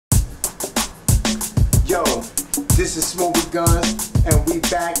Yo, this is Smoky Guns, and we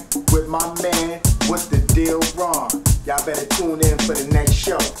back with my man, What's the Deal, Ron. Y'all better tune in for the next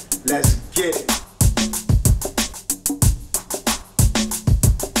show. Let's get it.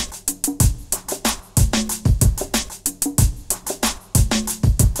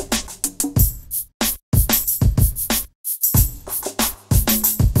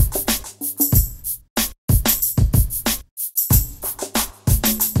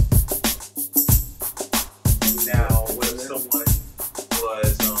 Now, what if someone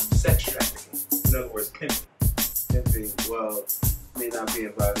was sex trafficking? In other words, pimping. Pimping, well, may not be a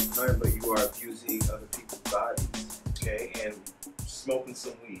violent crime, but you are abusing other people's bodies. Okay, and smoking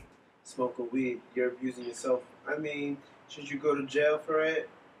some weed. Smoking weed, you're abusing yourself. I mean, should you go to jail for it?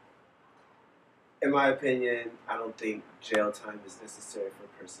 In my opinion, I don't think jail time is necessary for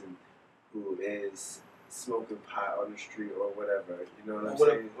a person who is smoking pot on the street or whatever. You know what I'm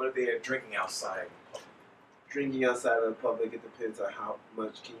saying? What if they are drinking outside? Drinking outside of the public, it depends on how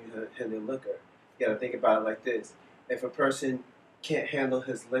much can you handle liquor. You gotta think about it like this. If a person can't handle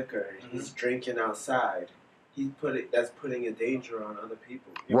his liquor, he's drinking outside, that's putting a danger on other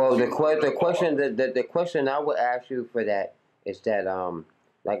people. Well, the question I would ask you for that is that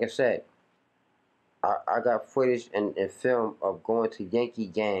like I said, I got footage and film of going to Yankee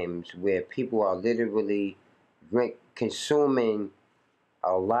games where people are literally consuming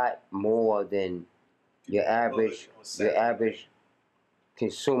a lot more than your average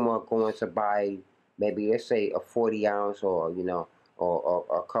consumer going to buy maybe, let's say, a 40 ounce or or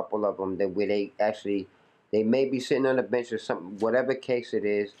a couple of them where they may be sitting on the bench or something, whatever case it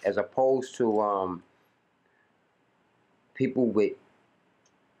is, as opposed to people with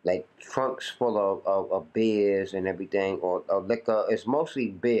like trunks full of beers and everything, or liquor. It's mostly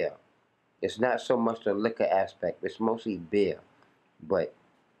beer. It's not so much the liquor aspect. It's mostly beer, but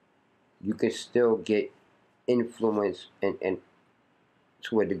you can still get influence and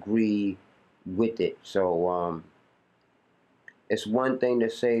to a degree with it. So it's one thing to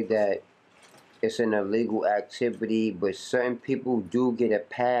say that it's an illegal activity, but certain people do get a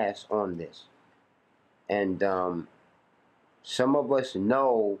pass on this, and some of us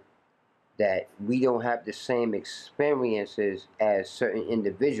know that we don't have the same experiences as certain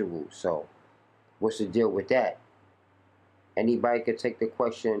individuals. So what's the deal with that? Anybody could take the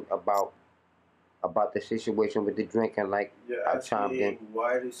question about the situation with the drinking, like I chimed in.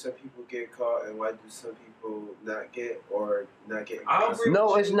 Why do some people get caught and why do some people not get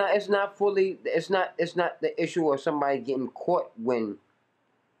No, it's not. It's not fully. It's not the issue of somebody getting caught when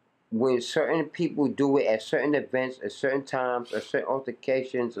certain people do it at certain events, at certain times, at certain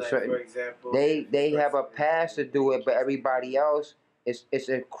altercations, like, or certain. For example, they have a pass to do it, but everybody else, it's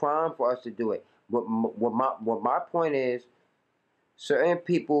a crime for us to do it. What my point is, certain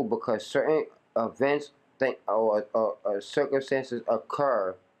people, because certain events or circumstances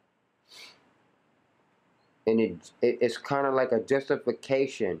occur, and it's kind of like a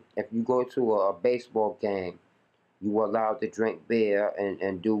justification. If you go to a baseball game, you were allowed to drink beer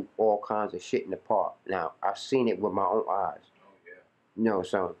and do all kinds of shit in the park. Now, I've seen it with my own eyes. Oh yeah.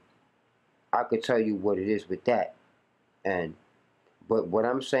 So I could tell you what it is with that. But what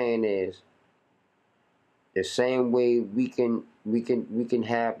I'm saying is, the same way we can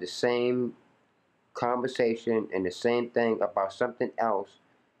have the same conversation and the same thing about something else.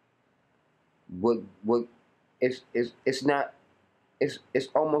 It's not, it's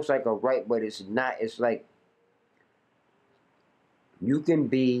almost like a right, but it's not. It's like you can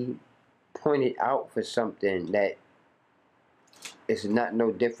be pointed out for something that is not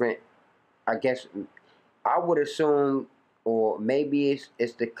no different. I guess I would assume, or maybe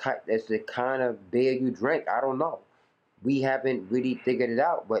it's the kind of beer you drink. I don't know. We haven't really figured it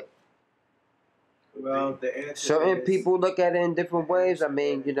out, but well, the answer certain people look at it in different ways. I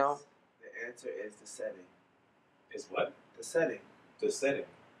mean, the answer is the setting. Is what? The setting. The setting.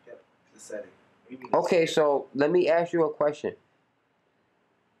 Yep, the setting. Okay, so let me ask you a question.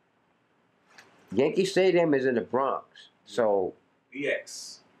 Yankee Stadium is in the Bronx, so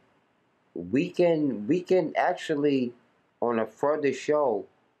BX. we can actually, on a further show,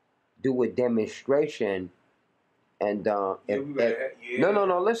 do a demonstration. And no,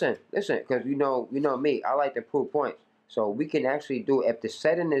 listen, because you know me, I like to prove points. So we can actually do it if the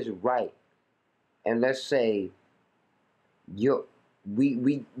setting is right, and let's say you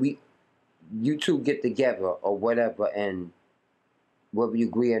two get together or whatever, and whether you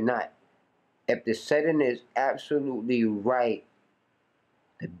agree or not, if the setting is absolutely right,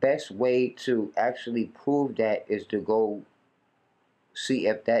 the best way to actually prove that is to go see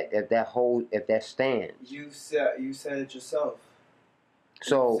if that stands. You said it yourself.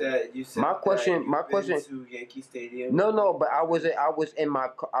 So you said my that question, you've my been question. to Yankee Stadium. No, but I was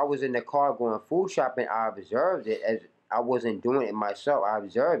in the car going food shopping. I observed it as I wasn't doing it myself. I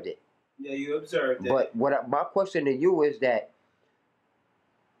observed it. Yeah, you observed But it. my question to you is that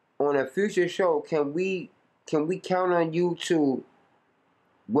on a future show, can we count on you to,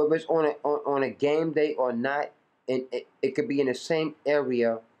 whether it's on a game day or not, and it could be in the same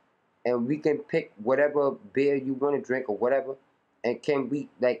area, and we can pick whatever beer you want to drink or whatever, and can we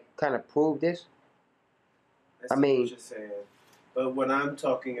like kind of prove this? I mean, what you're saying. But what I'm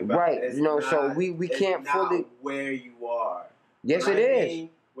talking about right? is So not, we can't not fully. where you are. Yes, it is.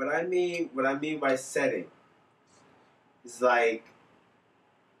 What I mean by setting is like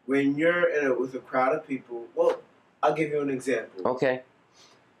when you're with a crowd of people. Well, I'll give you an example. Okay.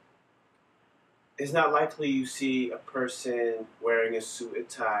 It's not likely you see a person wearing a suit and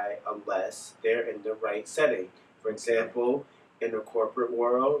tie unless they're in the right setting. For example, in the corporate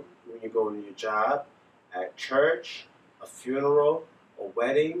world, when you're going to your job, at church, a funeral, a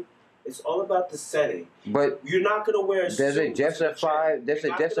wedding, it's all about the setting. But you're not going to wear a suit. There's a justified.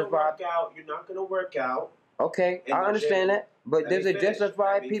 You're not going to work out. Okay, I understand that, but there's a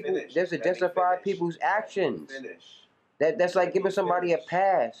justified people. There's a justified people's actions. That's like giving somebody a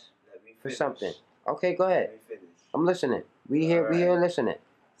pass for something. Okay, go ahead. I'm listening. We here listening.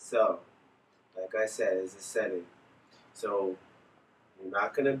 So, like I said, it's a setting. So, you're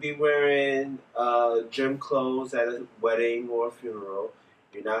not going to be wearing gym clothes at a wedding or a funeral.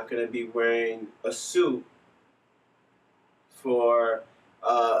 You're not going to be wearing a suit for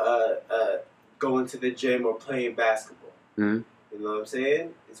going to the gym or playing basketball. Mm-hmm. You know what I'm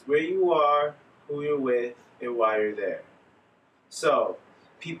saying? It's where you are, who you're with, and why you're there. So,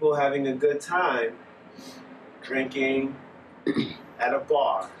 people having a good time drinking at a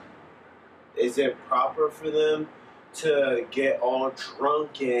bar, is it proper for them to get all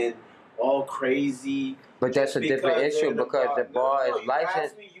drunk and all crazy? But that's a different issue because the bar is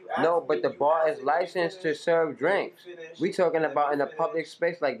licensed. No, but the bar is licensed to serve drinks. We talking about in a public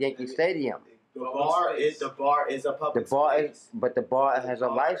space like Yankee Stadium. The bar is a public space. But the bar has a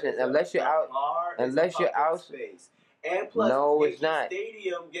license unless you're out. Unless you're out. Space. And plus, no, it's not.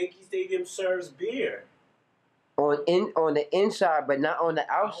 Yankee Stadium serves beer. On the inside, but not on the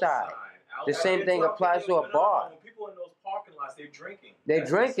outside. The same thing applies to a bar. When people in those parking lots, they're drinking. They're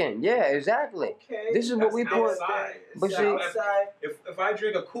drinking, yeah, exactly. Okay. This is what we put. But see, if I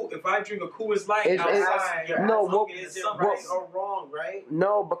drink a Coors Light outside, is it right or wrong, right?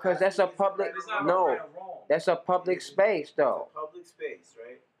 No, because that's a public. No, that's a public space, though. It's a public space,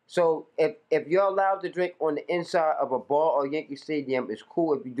 right? So if you're allowed to drink on the inside of a bar or Yankee Stadium, it's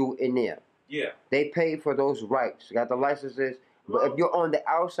cool if you do it in there. Yeah. They pay for those rights. Got the licenses. But if you're on the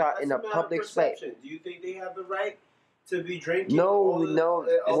outside in a public space, do you think they have the right to be drinking? No. Well, no.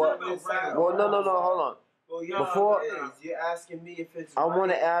 Hold on. Well, Before you're asking me if it's. I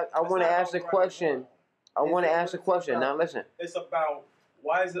want to ask a question. I want to ask a question. Now listen. It's about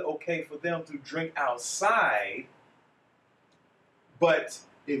why is it okay for them to drink outside, but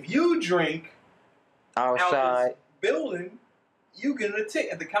if you drink outside out this building, you get a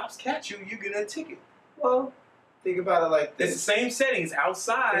ticket. If the cops catch you, you get a ticket. Well, think about it like this. It's the same settings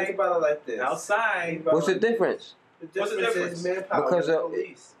outside. Think about it like this. Outside. What's the difference? The difference is manpower. Because of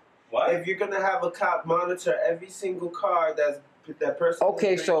police. What? If you're gonna have a cop monitor every single car that person.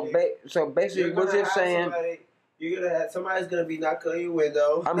 Okay, so basically, what you're saying. Somebody's gonna be knocking on your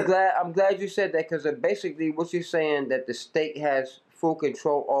window. I'm glad you said that because basically what you're saying that the state has full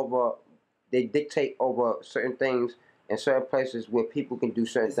control over. They dictate over certain things in certain places where people can do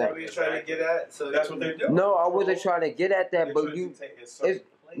certain Is that things. what you're trying to get at? So that's what they're doing. No, I wasn't trying to get at that, but you.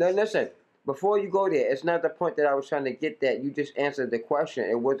 No, listen. Before you go there, it's not the point that I was trying to get that. You just answered the question.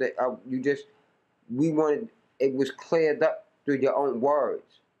 It wasn't. It was cleared up through your own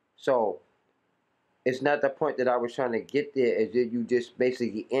words. So, it's not the point that I was trying to get there. Is that you just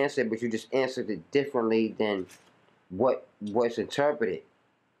basically answered, but you just answered it differently than what was interpreted.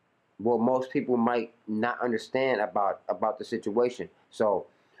 Well, most people might not understand about the situation. So,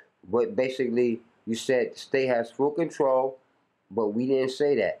 but basically, you said the state has full control, but we didn't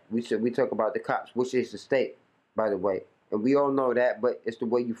say that. We talk about the cops, which is the state, by the way, and we all know that. But it's the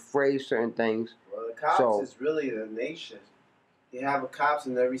way you phrase certain things. Well, the cops is really the nation. You have cops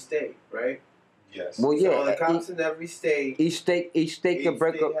in every state, right? Yes. Well, yeah. So the cops in every state. Each state can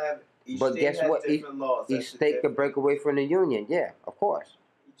break up. But guess what? Each state can break away from the union. Yeah, of course.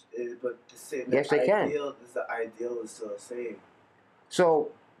 But yes, they can. The ideal is still the same.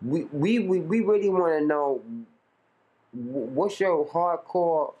 So we really want to know what's your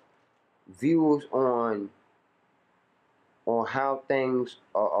hardcore views on on how things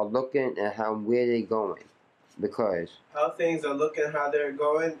are looking and where they going, because How things are looking, how they're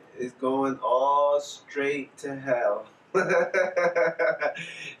going, is going all straight to hell.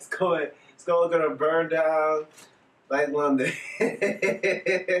 It's going to burn down like London.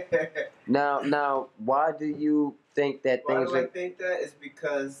 now, why do you think that Why things do I are? think that? It's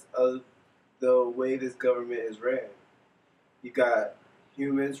because of the way this government is ran. You got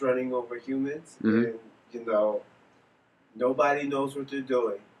humans running over humans, Mhm. and nobody knows what they're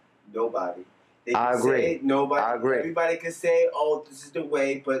doing. Nobody. They I can agree. say nobody. I agree. Everybody can say, "Oh, this is the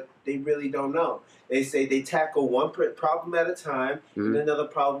way," but they really don't know. They say they tackle one problem at a time, and Mhm. another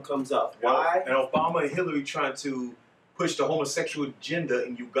problem comes up. Why? And Obama and Hillary trying to push the homosexual agenda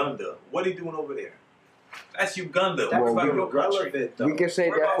in Uganda. What are they doing over there? That's Uganda. That's What about we- your country? irrelevant, though. We can say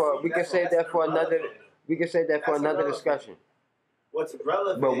What that about for food? we can That's- say that's that for another irrelevant. we can say that for That's another irrelevant. discussion. What's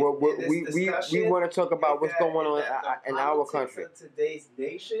relevant But in this we discussion want to talk about is what's that- going is on that the in our politics country. of today's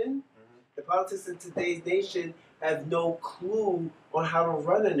nation, the politics of today's nation have no clue on how to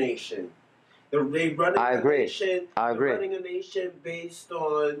run a nation. They running I a agree. nation. I agree. They're running a nation based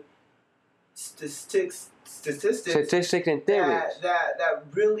on statistics Statistics and theories.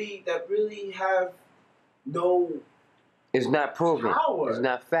 that really have no It's not proven. power. It's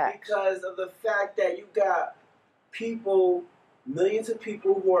not facts. Because of the fact that you got people, millions of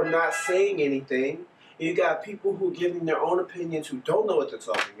people who are not saying anything. You got people who are giving their own opinions who don't know what they're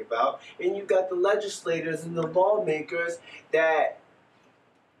talking about. And you got the legislators and the lawmakers that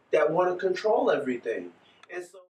want to control everything. And so